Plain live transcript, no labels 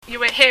You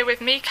were here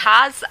with me,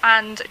 Kaz,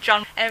 and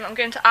John. I'm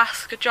going to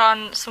ask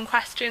John some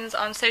questions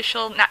on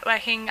social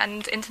networking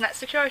and internet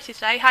security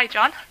today. Hi,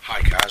 John. Hi,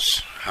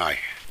 Kaz. Hi.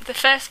 The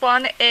first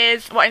one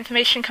is what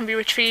information can be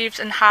retrieved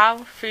and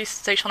how through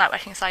social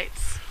networking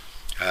sites?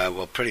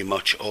 Well, pretty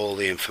much all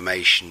the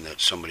information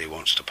that somebody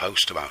wants to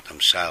post about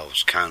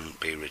themselves can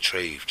be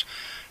retrieved.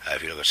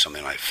 If you look at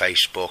something like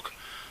Facebook,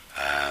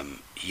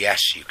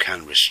 yes, you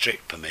can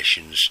restrict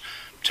permissions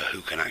to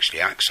who can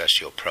actually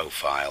access your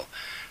profile.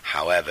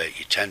 However,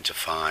 you tend to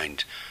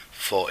find,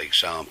 for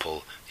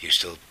example, you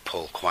still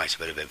pull quite a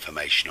bit of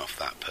information off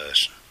that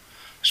person,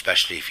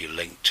 especially if you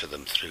link to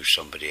them through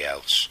somebody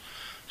else.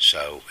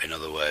 So, in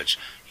other words,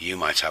 you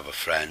might have a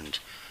friend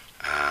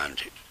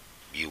and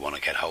you want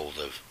to get hold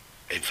of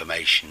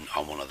information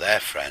on one of their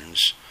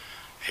friends.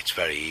 It's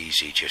very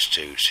easy just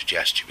to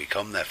suggest you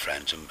become their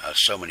friend, and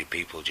so many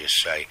people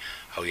just say,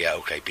 oh yeah,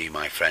 okay, be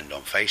my friend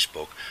on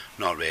Facebook,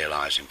 not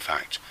realising in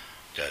fact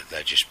that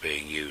they're just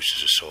being used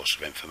as a source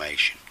of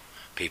information.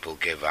 People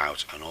give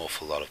out an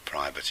awful lot of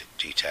private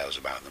details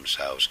about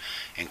themselves,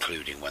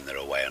 including when they're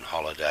away on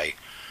holiday,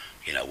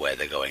 you know, where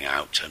they're going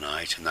out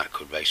tonight, and that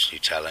could basically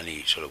tell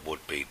any sort of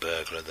would-be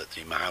burglar that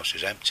the house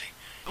is empty.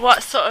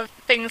 What sort of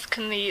things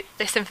can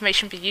this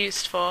information be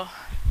used for?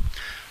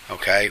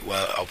 Okay,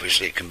 well,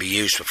 obviously it can be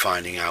used for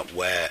finding out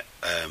where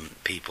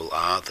people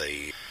are.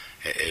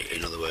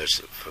 In other words,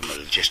 from a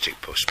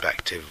logistic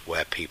perspective,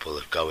 where people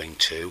are going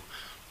to,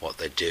 what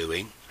they're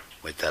doing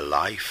with their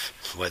life,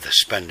 where they're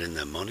spending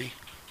their money,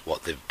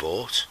 what they've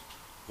bought,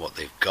 what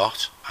they've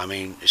got. I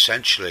mean,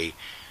 essentially,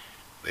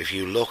 if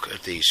you look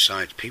at these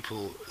sites,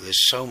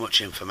 there's so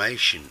much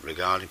information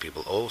regarding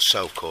people.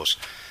 Also, of course,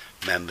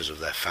 members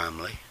of their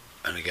family,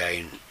 and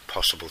again,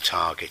 possible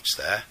targets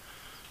there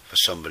for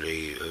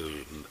somebody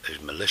who is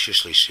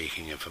maliciously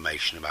seeking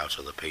information about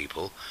other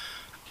people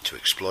to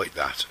exploit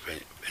that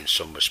in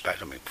some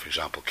respect. I mean, for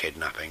example,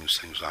 kidnappings,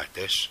 things like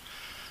this.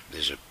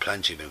 There's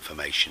plenty of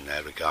information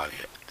there regarding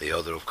it. The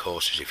other, of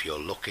course, is if you're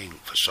looking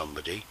for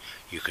somebody,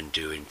 you can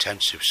do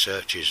intensive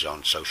searches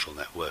on social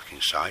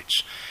networking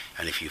sites,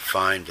 and if you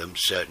find them,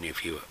 certainly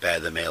if you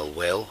bear them ill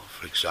will,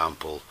 for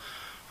example,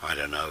 I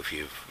don't know,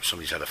 if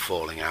somebody's had a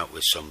falling out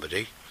with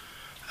somebody,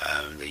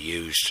 they're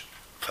used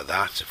for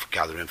that, to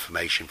gather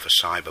information for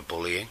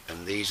cyberbullying,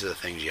 and these are the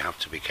things you have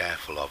to be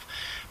careful of.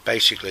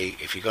 Basically,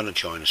 if you're going to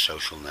join a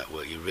social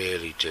network, you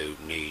really do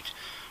need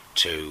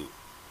to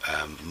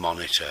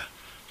monitor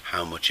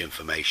how much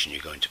information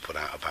you're going to put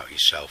out about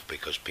yourself,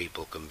 because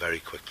people can very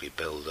quickly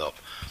build up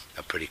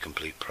a pretty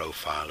complete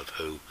profile of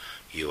who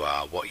you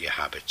are, what your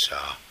habits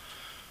are,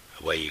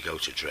 where you go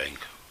to drink,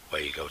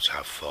 where you go to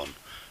have fun,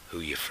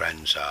 who your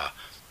friends are,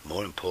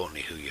 more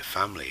importantly who your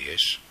family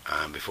is,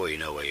 and before you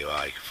know where you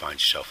are, you can find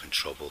yourself in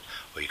trouble,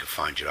 or you can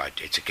find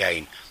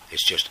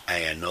it's just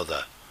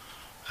another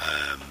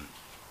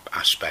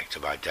aspect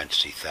of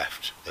identity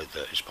theft that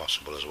is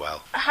possible as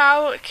well.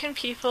 How can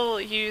people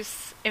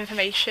use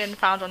information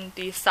found on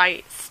these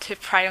sites to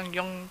prey on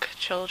young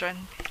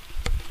children?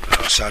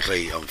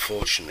 Sadly,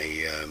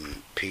 unfortunately,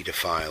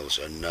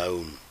 paedophiles are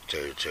known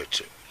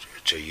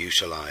to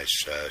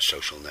utilise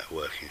social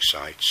networking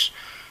sites.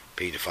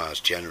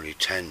 Paedophiles generally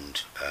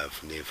tend,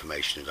 from the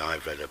information that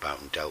I've read about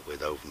and dealt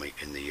with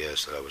in the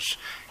years that I was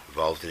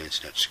involved in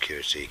internet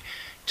security,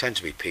 tend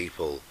to be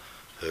people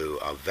who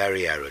are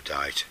very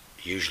erudite,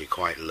 usually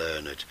quite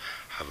learned,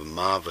 have a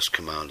marvellous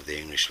command of the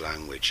English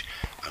language,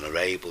 and are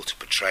able to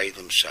portray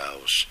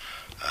themselves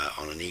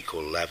on an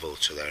equal level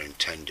to their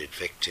intended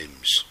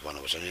victims. When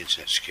I was in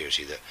internet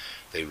security, that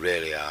they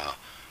really are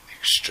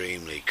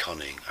extremely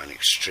cunning and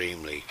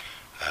extremely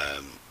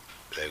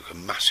they have a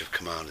massive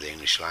command of the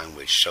English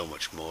language, so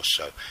much more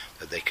so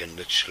that they can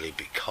literally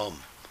become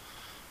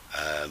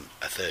a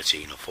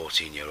 13 or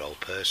 14-year-old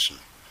person.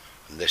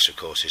 And this, of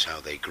course, is how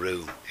they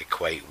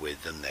equate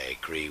with them, they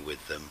agree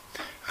with them.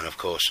 And, of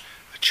course,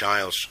 a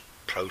child's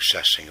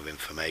processing of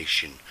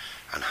information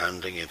and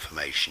handling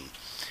information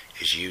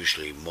is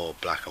usually more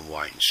black and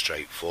white and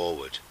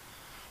straightforward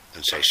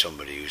than, say,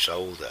 somebody who's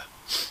older.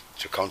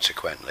 So,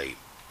 consequently,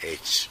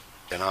 it's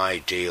an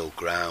ideal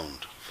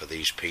ground for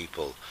these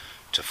people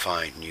to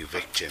find new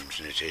victims,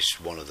 and it is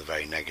one of the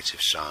very negative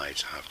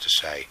sides, I have to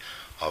say,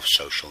 of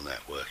social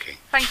networking.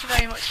 Thank you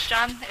very much,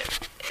 John.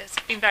 It's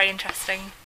been very interesting.